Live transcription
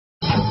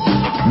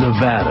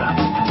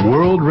Nevada,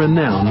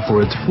 world-renowned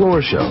for its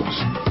floor shows,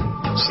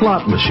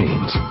 slot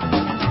machines,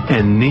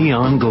 and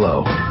neon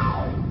glow.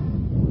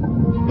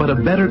 But a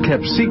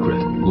better-kept secret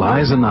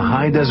lies in the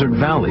high desert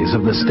valleys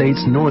of the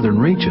state's northern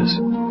reaches.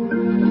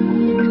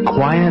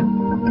 Quiet,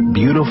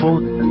 beautiful,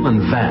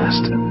 and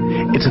vast,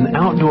 it's an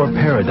outdoor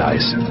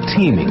paradise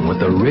teeming with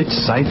the rich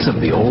sights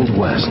of the Old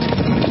West.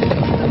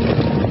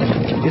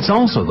 It's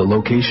also the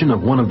location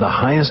of one of the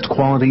highest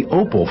quality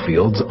opal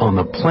fields on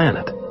the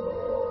planet.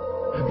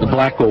 The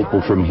black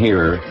opal from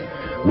here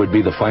would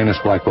be the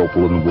finest black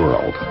opal in the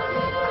world.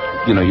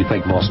 You know, you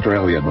think of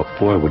Australia, but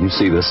boy, when you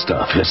see this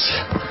stuff,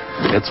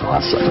 it's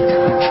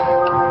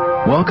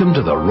awesome. Welcome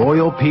to the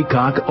Royal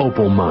Peacock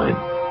Opal Mine,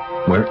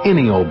 where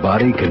any old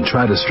body can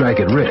try to strike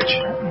it rich.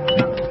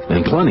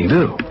 And plenty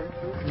do.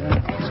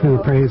 It's been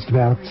appraised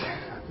about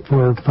 $4,000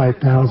 or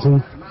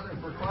 $5,000.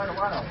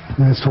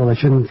 I was told I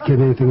shouldn't get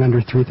anything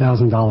under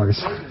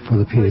 $3,000 for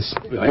the piece.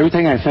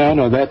 Everything I found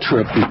on that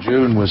trip in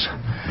June was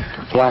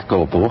black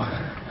opal,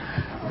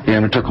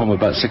 and it took home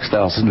about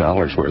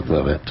 $6,000 worth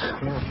of it.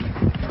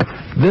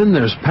 Then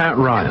there's Pat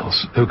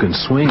Riles, who can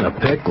swing a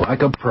pick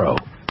like a pro.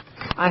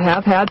 I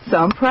have had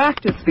some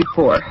practice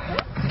before.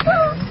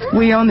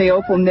 We own the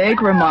Opal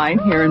Negra mine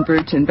here in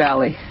Virgin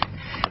Valley,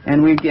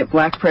 and we get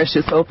black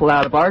precious opal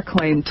out of our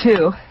claim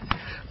too.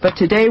 But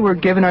today we're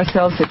giving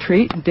ourselves a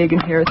treat and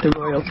digging here at the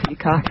Royal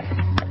Peacock.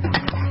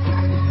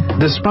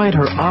 Despite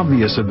her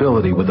obvious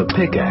ability with a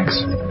pickaxe,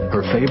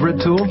 her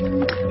favorite tool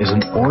is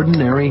an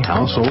ordinary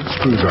household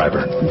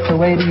screwdriver. It's a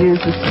way to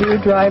use a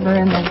screwdriver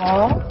in the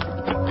wall.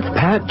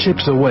 Pat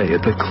chips away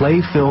at the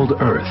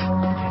clay-filled earth,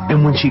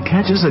 and when she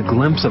catches a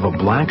glimpse of a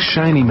black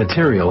shiny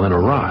material in a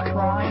rock,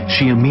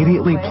 she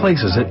immediately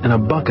places it in a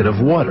bucket of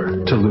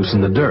water to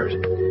loosen the dirt.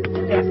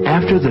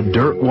 After the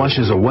dirt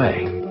washes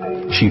away,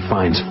 she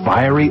finds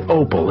fiery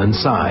opal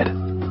inside.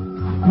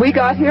 We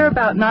got here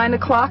about 9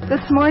 o'clock this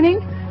morning,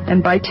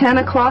 and by 10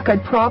 o'clock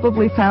I'd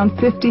probably found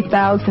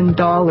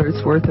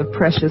 $50,000 worth of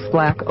precious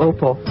black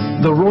opal.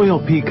 The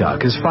Royal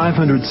Peacock is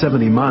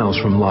 570 miles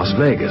from Las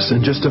Vegas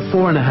and just a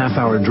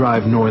 4.5-hour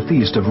drive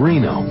northeast of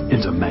Reno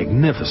into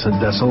magnificent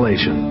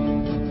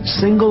desolation.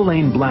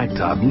 Single-lane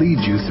blacktop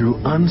leads you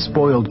through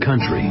unspoiled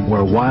country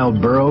where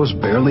wild burros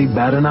barely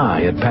bat an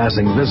eye at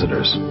passing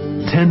visitors.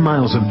 10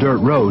 miles of dirt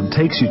road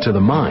takes you to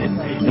the mine,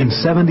 and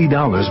 $70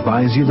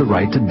 buys you the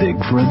right to dig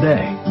for a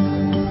day.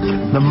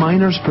 The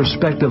miner's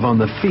perspective on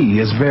the fee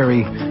is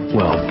very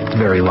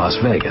Las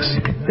Vegas.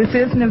 This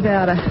is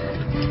Nevada,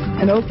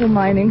 and opal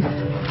mining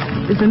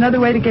is another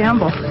way to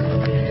gamble.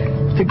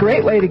 It's a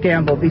great way to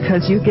gamble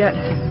because you get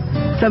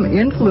some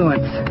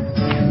influence.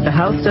 The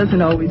house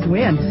doesn't always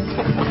win.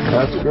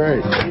 That's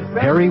great.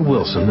 Harry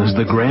Wilson is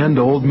the grand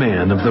old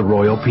man of the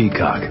Royal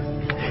Peacock.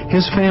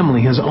 His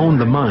family has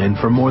owned the mine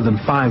for more than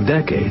 5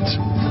 decades.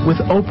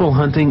 With opal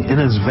hunting in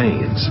his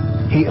veins,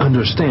 he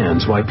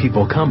understands why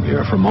people come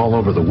here from all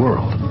over the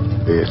world.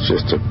 It's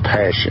just a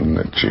passion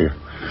that you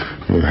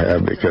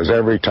have, because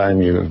every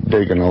time you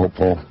dig an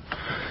opal,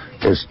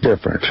 it's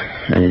different.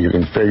 And you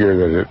can figure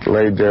that it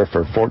laid there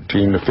for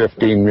 14 to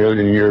 15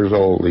 million years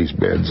old, these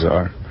beds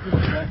are.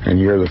 And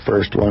you're the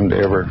first one to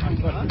ever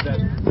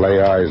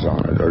lay eyes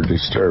on it or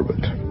disturb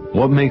it.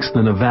 What makes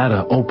the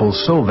Nevada opal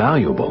so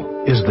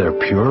valuable is their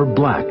pure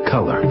black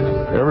color.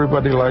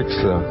 Everybody likes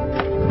the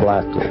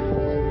black opal.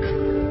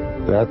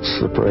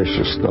 That's the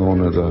precious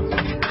stone of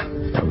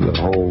the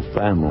whole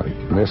family.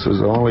 And this is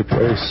the only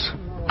place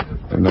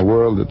in the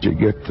world that you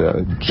get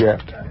the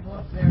jet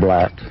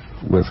black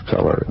with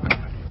color in it.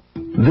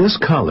 This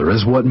color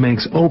is what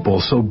makes opal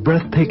so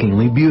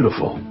breathtakingly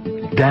beautiful.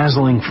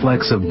 Dazzling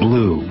flecks of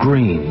blue,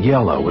 green,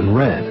 yellow, and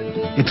red.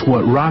 It's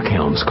what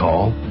rockhounds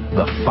call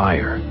the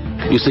fire.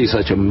 You see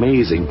such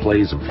amazing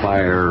plays of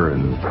fire,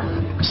 and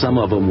some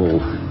of them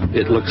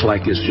it looks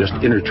like it's just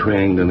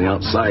intertwined on the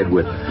outside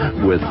with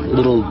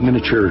little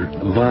miniature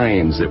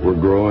vines that were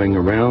growing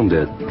around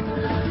it.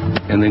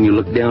 And then you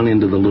look down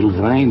into the little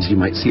vines, you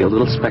might see a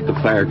little speck of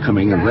fire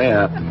coming in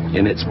that,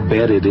 and it's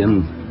bedded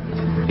in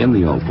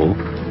the opal.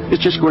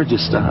 It's just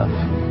gorgeous stuff.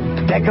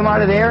 Did that come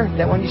out of there?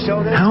 That one you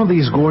showed us? How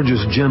these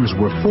gorgeous gems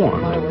were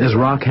formed, as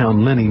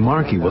rockhound Lenny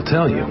Markey will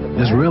tell you,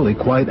 is really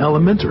quite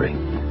elementary,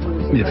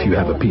 if you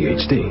have a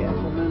PhD.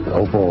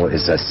 Opal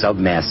is a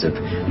submassive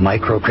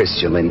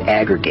microcrystalline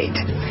aggregate,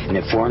 and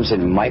it forms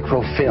in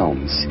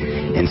microfilms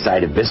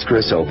inside of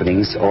viscous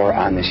openings or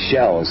on the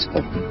shells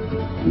of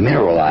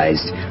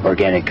mineralized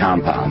organic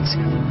compounds.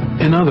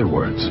 In other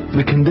words,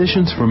 the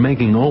conditions for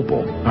making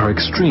opal are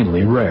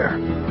extremely rare.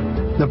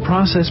 The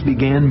process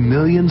began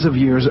millions of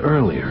years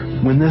earlier,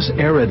 when this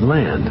arid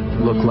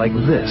land looked like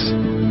this.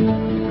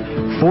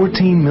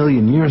 14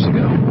 million years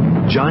ago,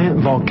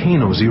 giant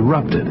volcanoes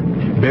erupted,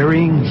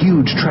 burying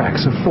huge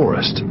tracts of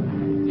forest.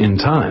 In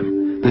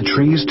time, the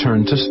trees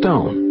turned to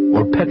stone,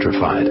 or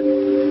petrified.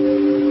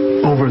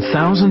 Over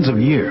thousands of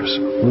years,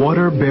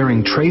 water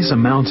bearing trace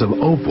amounts of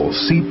opal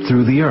seeped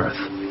through the earth,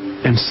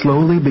 and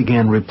slowly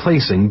began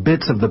replacing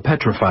bits of the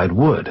petrified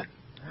wood.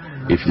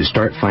 If you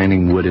start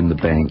finding wood in the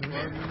bank,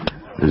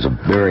 there's a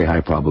very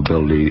high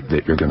probability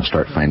that you're going to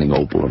start finding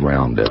opal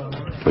around it.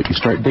 But you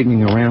start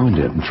digging around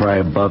it and try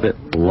above it,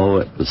 below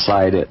it,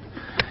 beside it,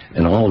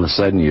 and all of a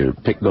sudden you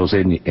pick those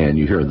in and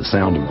you hear the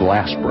sound of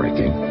glass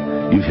breaking.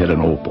 You've hit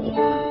an opal.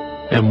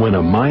 And when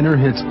a miner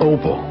hits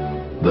opal,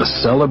 the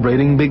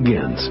celebrating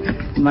begins.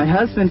 My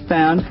husband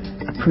found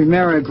a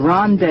Primera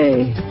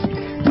Grande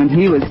when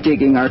he was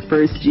digging our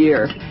first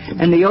year,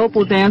 and the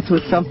opal dance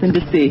was something to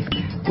see,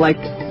 like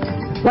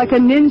a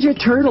ninja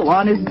turtle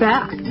on his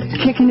back,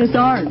 kicking his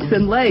arms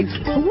and legs.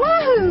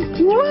 Woohoo!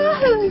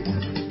 Woohoo!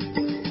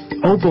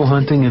 Opal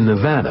hunting in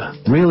Nevada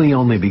really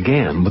only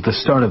began with the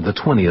start of the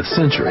 20th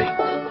century.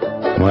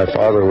 My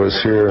father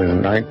was here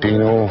in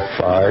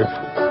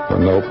 1905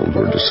 when the opals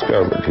were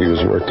discovered. He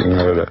was working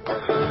at a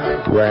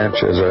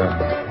ranch as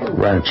a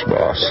ranch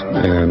boss,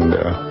 and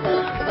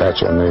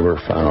that's when they were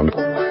found.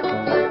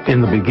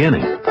 In the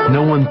beginning,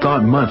 no one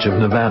thought much of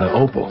Nevada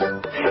opal.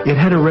 It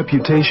had a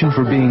reputation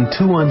for being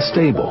too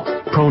unstable,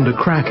 prone to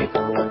cracking.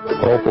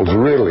 Opals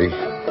really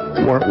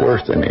weren't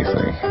worth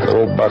anything. The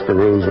old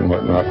buckaroos and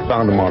whatnot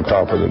found them on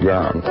top of the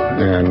ground,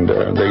 and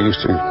they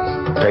used to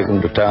take them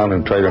to town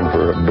and trade them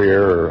for a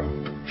beer or a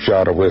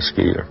shot of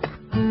whiskey.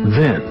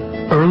 Then,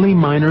 early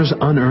miners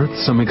unearthed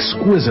some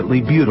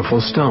exquisitely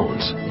beautiful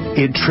stones.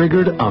 It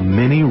triggered a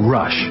mini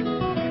rush.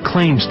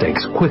 Claim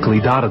stakes quickly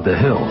dotted the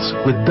hills,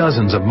 with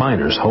dozens of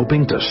miners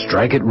hoping to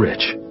strike it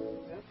rich.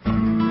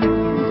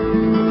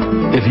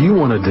 If you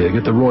want to dig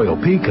at the Royal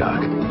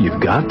Peacock,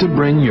 you've got to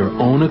bring your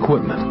own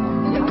equipment.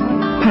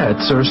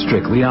 Pets are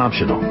strictly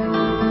optional.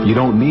 You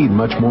don't need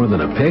much more than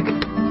a pick,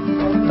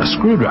 a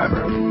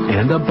screwdriver,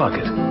 and a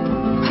bucket.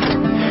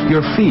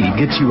 Your fee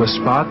gets you a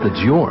spot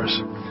that's yours,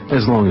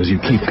 as long as you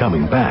keep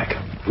coming back.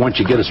 Once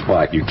you get a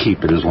spot, you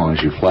keep it as long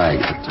as you flag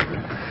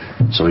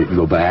it. So you can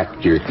go back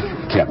to your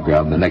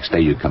campground, the next day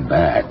you come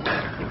back,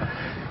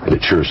 but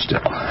it's yours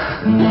still.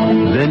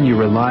 Then you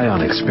rely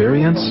on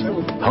experience,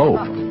 hope,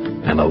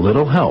 and a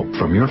little help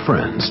from your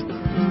friends.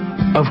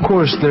 Of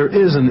course, there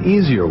is an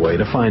easier way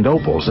to find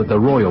opals at the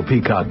Royal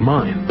Peacock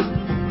Mine.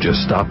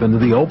 Just stop into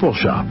the opal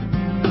shop.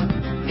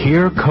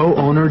 Here,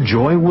 co-owner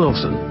Joy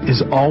Wilson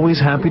is always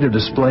happy to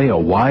display a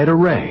wide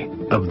array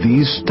of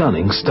these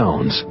stunning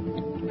stones.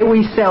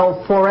 We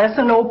sell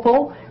fluorescent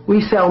opal,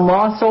 we sell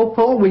moss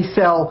opal, we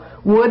sell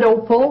wood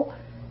opal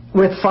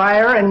with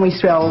fire, and we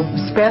sell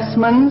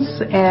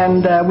specimens,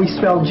 and we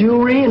sell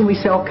jewelry, and we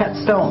sell cut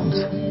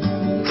stones.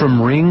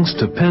 From rings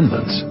to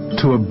pendants,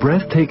 to a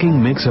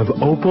breathtaking mix of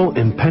opal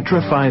and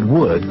petrified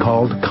wood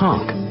called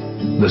conch.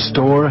 The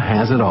store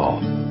has it all,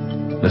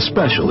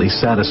 especially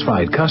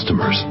satisfied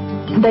customers.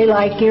 They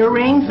like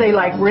earrings, they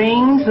like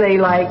rings, they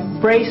like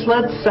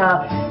bracelets.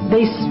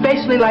 They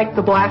especially like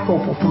the black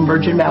opal from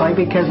Virgin Valley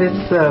because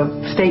it's the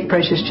state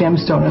precious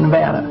gemstone in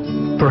Nevada.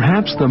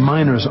 Perhaps the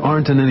miners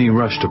aren't in any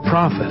rush to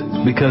profit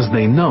because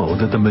they know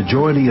that the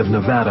majority of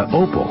Nevada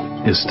opal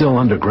is still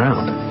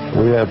underground.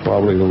 We have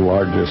probably the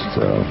largest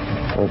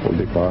opal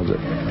deposit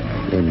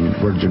in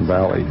Virgin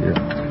Valley here.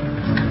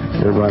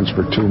 It runs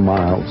for 2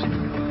 miles.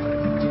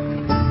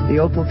 The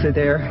opals are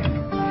there,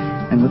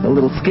 and with a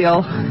little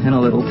skill and a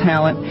little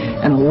talent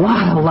and a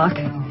lot of luck,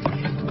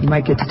 you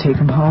might get to take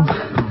them home.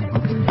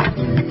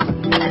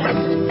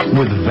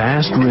 With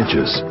vast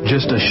riches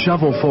just a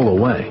shovelful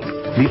away,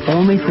 the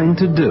only thing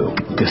to do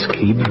is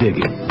keep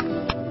digging.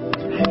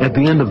 At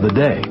the end of the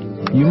day,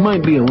 you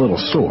might be a little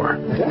sore,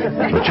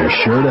 but you're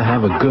sure to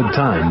have a good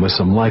time with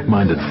some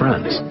like-minded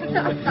friends.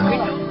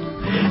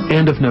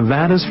 And if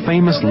Nevada's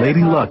famous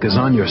Lady Luck is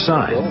on your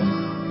side,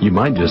 you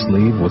might just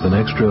leave with an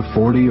extra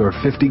 40 or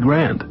 50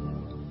 grand.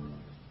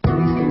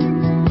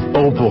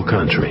 Opal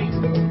country,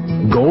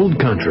 gold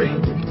country,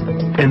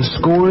 and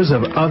scores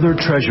of other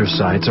treasure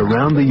sites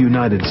around the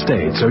United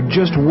States are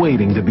just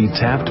waiting to be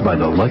tapped by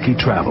the lucky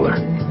traveler.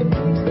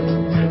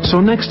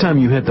 So next time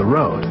you hit the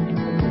road,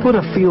 put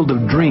a field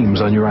of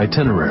dreams on your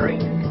itinerary.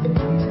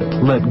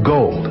 Let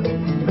gold,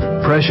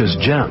 precious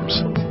gems,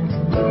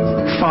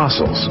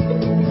 fossils,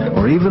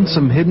 or even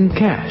some hidden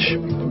cash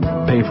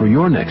pay for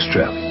your next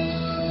trip.